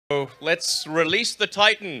So let's release the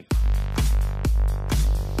Titan.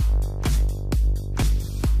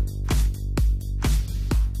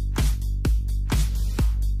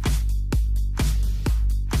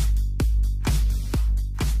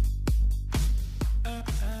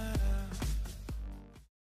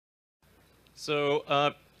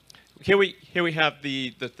 So here we have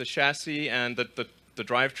the chassis and the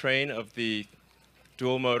drivetrain of the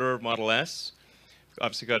dual motor Model S.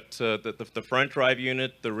 Obviously got the front drive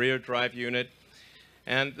unit, the rear drive unit,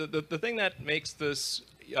 and the thing that makes this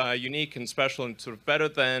unique and special and sort of better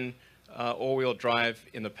than all-wheel drive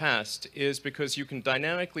in the past is because you can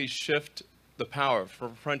dynamically shift the power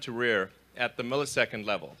from front to rear at the millisecond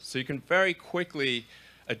level. So you can very quickly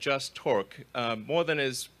adjust torque more than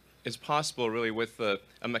is possible really with a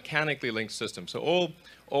mechanically linked system. So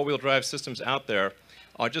all-wheel drive systems out there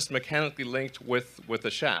are just mechanically linked with a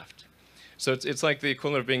shaft. So it's like the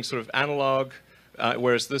equivalent of being sort of analog,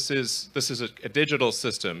 whereas this is a digital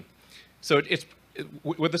system. So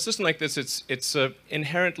with a system like this, it's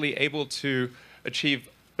inherently able to achieve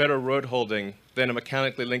better road holding than a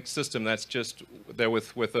mechanically linked system that's just there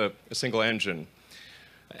with a single engine.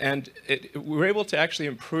 And we're able to actually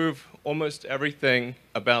improve almost everything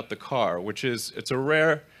about the car, which is it's a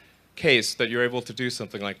rare case that you're able to do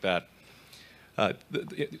something like that.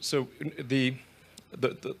 So the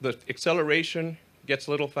acceleration gets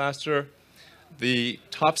a little faster, the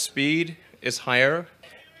top speed is higher,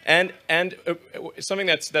 and something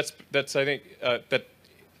that's I think that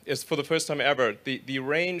is for the first time ever, the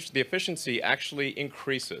range, the efficiency actually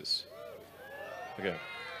increases. Okay.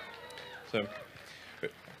 So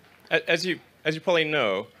as you probably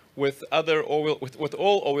know, with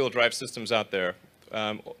all all-wheel drive systems out there,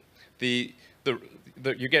 you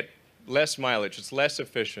get less mileage. It's less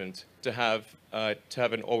efficient to have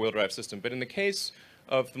an all-wheel drive system. But in the case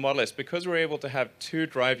of the Model S, because we're able to have two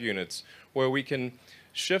drive units where we can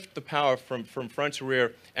shift the power from front to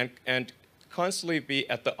rear and constantly be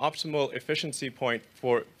at the optimal efficiency point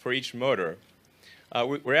for each motor,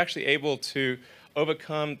 we're actually able to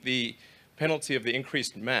overcome the penalty of the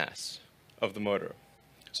increased mass of the motor.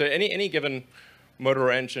 So any given motor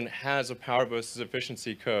or engine has a power versus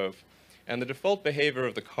efficiency curve, and the default behavior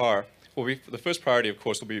of the car will be, the first priority, of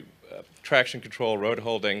course, will be traction control, road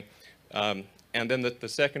holding, and then the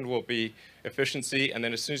second will be efficiency, and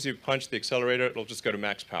then as soon as you punch the accelerator, it'll just go to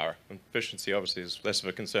max power. And efficiency, obviously, is less of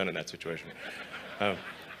a concern in that situation. But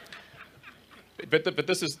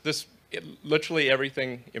literally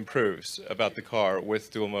everything improves about the car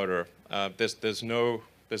with dual motor. There's no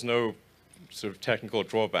sort of technical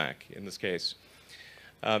drawback in this case.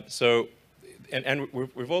 And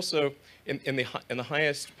we've also, in the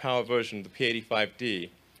highest power version, the P85D,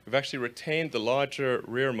 we've actually retained the larger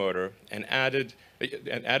rear motor and added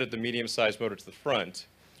the medium-sized motor to the front,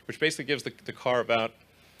 which basically gives the car about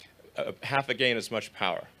half again as much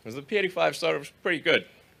power. Because the P85 started was pretty good,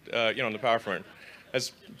 on the power front,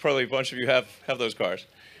 as probably a bunch of you have those cars.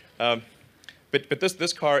 But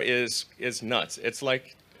this car is nuts. It's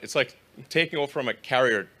like taking off from a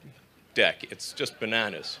carrier deck. It's just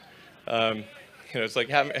bananas. It's like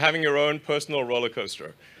having your own personal roller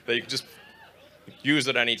coaster that you can just use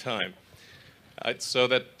at any time. So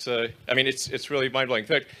that, I mean, it's really mind-blowing. In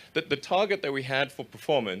fact, the target that we had for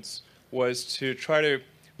performance was to try to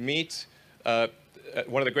meet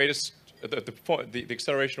one of the greatest, the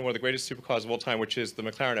acceleration of one of the greatest supercars of all time, which is the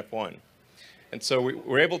McLaren F1. And so we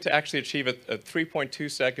were able to actually achieve a 3.2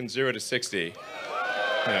 seconds 0 to 60.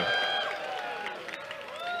 Yeah.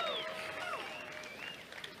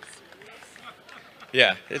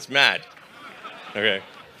 Yeah, it's mad. Okay.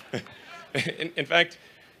 In fact,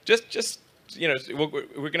 just we're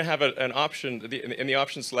going to have an option in the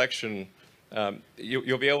option selection.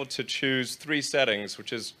 You'll be able to choose 3 settings,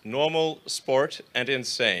 which is normal, sport, and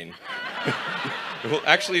insane. It will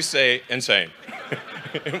actually say insane.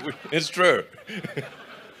 It's true.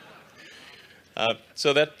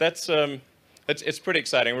 So it's pretty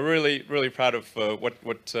exciting. We're really proud of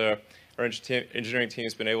what our engineering team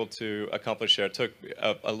has been able to accomplish here. It took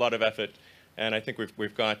a lot of effort, and I think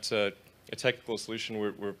we've got a technical solution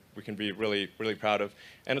we can be really proud of.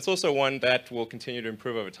 And it's also one that will continue to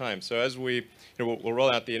improve over time. So as we'll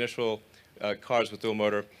roll out the initial cars with dual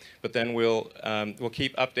motor, but then we'll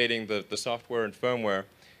keep updating the software and firmware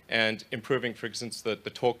and improving, for instance, the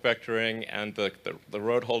torque vectoring and the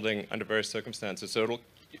road holding under various circumstances. So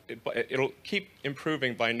it'll keep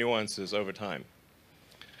improving by nuances over time.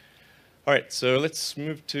 All right, so let's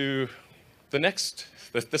move to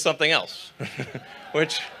the something else,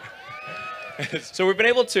 which, so we've been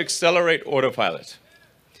able to accelerate autopilot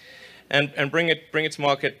and bring it to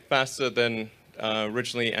market faster than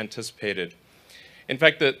originally anticipated. In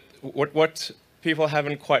fact, what people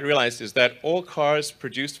haven't quite realized is that all cars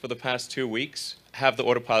produced for the past 2 weeks have the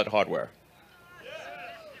autopilot hardware.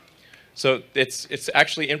 So it's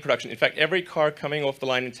actually in production. In fact, every car coming off the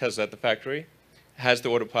line in Tesla at the factory has the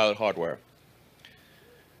autopilot hardware.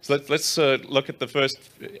 So let's look at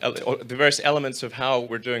the various elements of how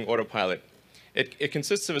we're doing autopilot. It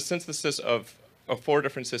consists of a synthesis of 4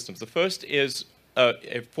 different systems. The first is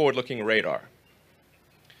a forward-looking radar.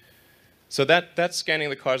 So that's scanning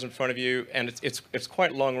the cars in front of you, and it's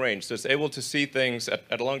quite long range. So it's able to see things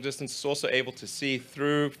at a long distance. It's also able to see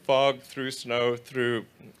through fog, through snow, through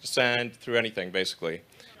sand, through anything, basically.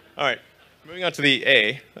 All right, moving on to the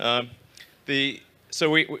A.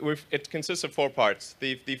 So it consists of 4 parts.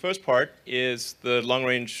 The first part is the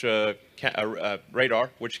long-range radar,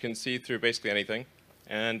 which can see through basically anything.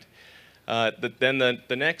 And then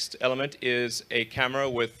the next element is a camera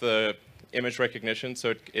with image recognition,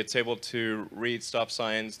 so it's able to read stop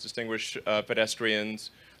signs, distinguish pedestrians,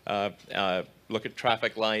 look at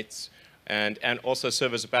traffic lights, and also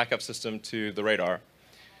serve as a backup system to the radar.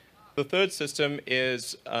 The third system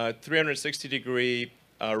is 360-degree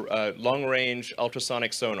long-range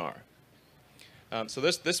ultrasonic sonar. So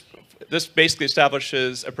this basically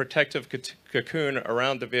establishes a protective cocoon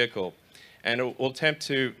around the vehicle, and it will attempt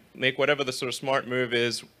to make whatever the sort of smart move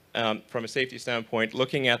is from a safety standpoint,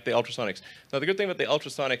 looking at the ultrasonics. Now, the good thing about the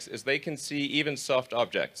ultrasonics is they can see even soft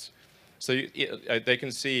objects. So they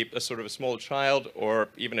can see a sort of a small child or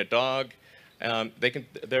even a dog.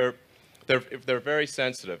 They're very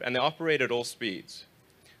sensitive, and they operate at all speeds.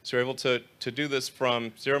 So we're able to do this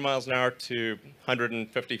from 0 miles an hour to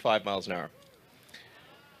 155 miles an hour.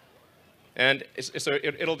 And so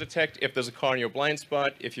it'll detect if there's a car in your blind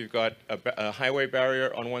spot, if you've got a highway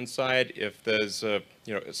barrier on one side, if there's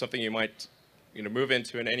something you might move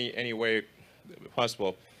into in any way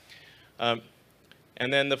possible. And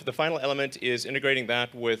then the final element is integrating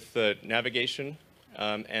that with navigation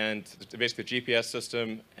and basically the GPS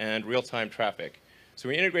system and real-time traffic. So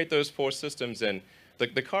we integrate those 4 systems in.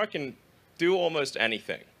 The car can do almost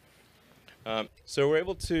anything. So we're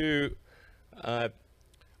able to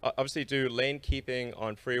obviously do lane keeping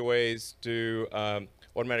on freeways, do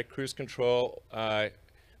automatic cruise control,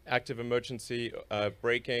 active emergency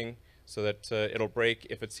braking, so that it'll brake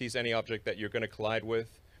if it sees any object that you're going to collide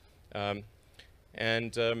with, and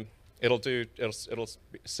it'll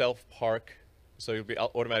self-park, so you'll be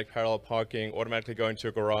automatic parallel parking, automatically go into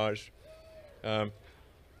a garage. In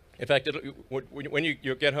fact, when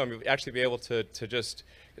you get home, you'll actually be able to just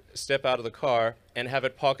step out of the car and have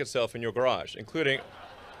it park itself in your garage, including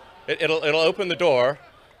it'll open the door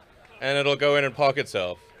and it'll go in and park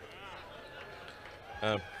itself.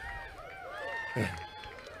 And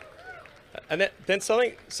then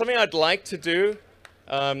something I'd like to do,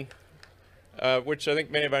 which I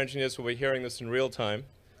think many of our engineers will be hearing this in real time,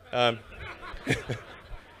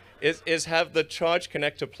 is have the charge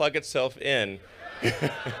connector plug itself in.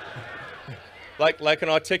 like an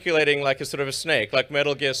articulating, like a sort of a snake, like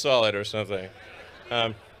Metal Gear Solid or something.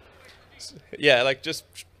 Yeah, like just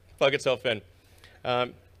plug itself in.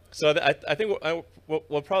 So I think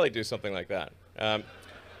we'll probably do something like that.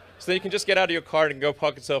 So you can just get out of your car and go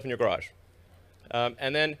park itself in your garage.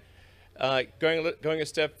 And then going a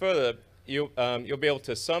step further, you'll be able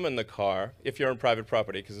to summon the car if you're on private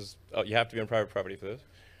property, because you have to be on private property for this.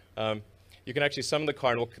 You can actually summon the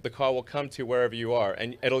car, and the car will come to wherever you are,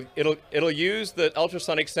 and it'll use the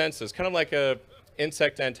ultrasonic sensors, kind of like a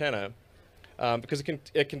insect antenna, because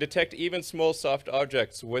it can detect even small soft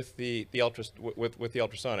objects with the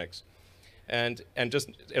ultrasonics, and just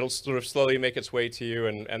it'll sort of slowly make its way to you,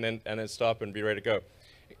 and then stop and be ready to go.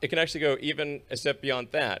 It can actually go even a step beyond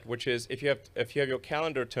that, which is if you have your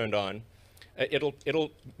calendar turned on,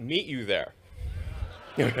 it'll meet you there.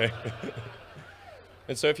 Okay.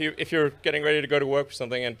 And so if you're getting ready to go to work or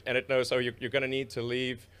something, and it knows, oh, you're going to need to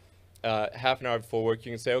leave half an hour before work,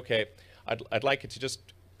 you can say, okay, I'd like it to just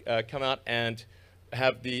come out and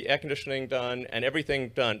have the air conditioning done and everything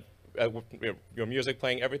done, your music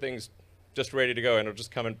playing, everything's just ready to go, and it'll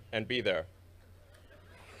just come and be there.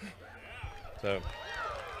 So.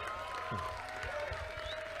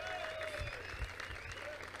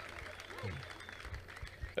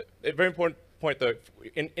 A very important point, though,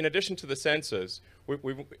 in addition to the sensors,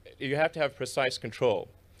 you have to have precise control.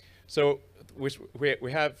 So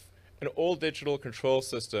we have an all-digital control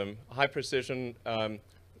system, high precision,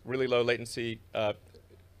 really low latency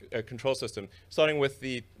control system, starting with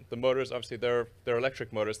the motors. Obviously, they're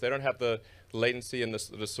electric motors. They don't have the latency and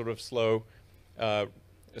the sort of slow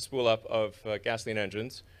spool up of gasoline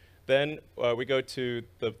engines. Then we go to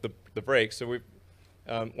the brakes. So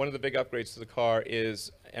one of the big upgrades to the car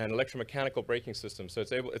is an electromechanical braking system. So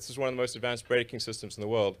this is one of the most advanced braking systems in the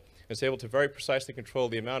world. It's able to very precisely control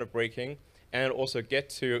the amount of braking and also get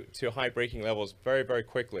to high braking levels very, very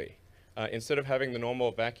quickly. Instead of having the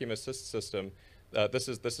normal vacuum assist system, this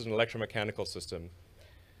is an electromechanical system.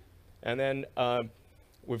 And then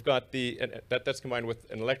we've got that's combined with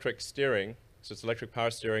an electric steering, so it's electric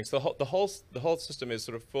power steering. So the whole system is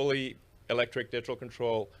sort of fully electric digital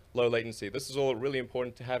control, low latency. This is all really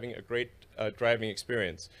important to having a great driving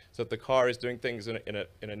experience, so that the car is doing things in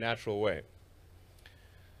a natural way.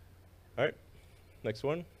 All right, next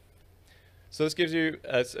one. So this gives you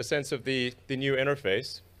a sense of the new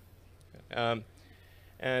interface.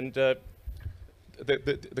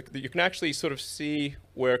 You can actually sort of see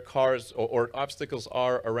where cars or obstacles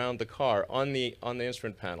are around the car on the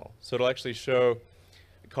instrument panel. So it'll actually show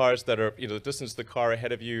cars that are, the distance of the car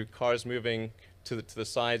ahead of you, cars moving to the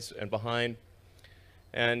sides and behind,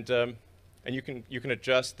 and you can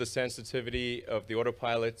adjust the sensitivity of the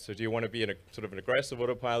autopilot. So do you want to be in a sort of an aggressive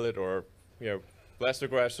autopilot or less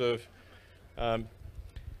aggressive?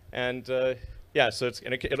 Yeah, so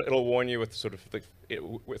it'll warn you with sort of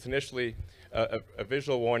with initially a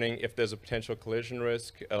visual warning if there's a potential collision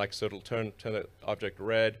risk, so it'll turn the object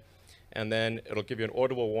red, and then it'll give you an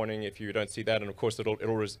audible warning if you don't see that, and of course it'll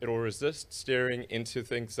resist steering into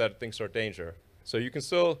things that it thinks are danger. So you can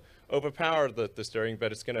still overpower the steering,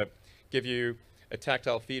 but it's going to give you a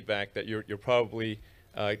tactile feedback that you're probably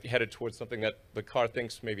headed towards something that the car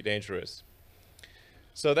thinks may be dangerous.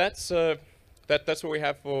 So that's what we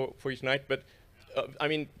have for you tonight. But I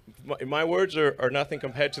mean, my words are nothing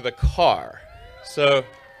compared to the car. So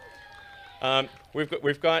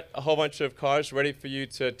we've got a whole bunch of cars ready for you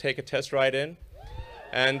to take a test ride in,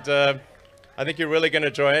 and I think you're really going to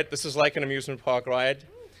enjoy it. This is like an amusement park ride,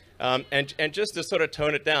 and just to sort of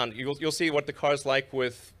tone it down, you'll see what the car's like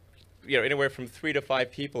with anywhere from 3 to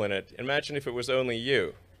 5 people in it. Imagine if it was only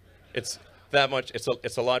you. It's that much.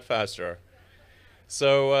 It's a lot faster.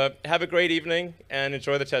 So have a great evening and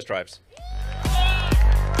enjoy the test drives.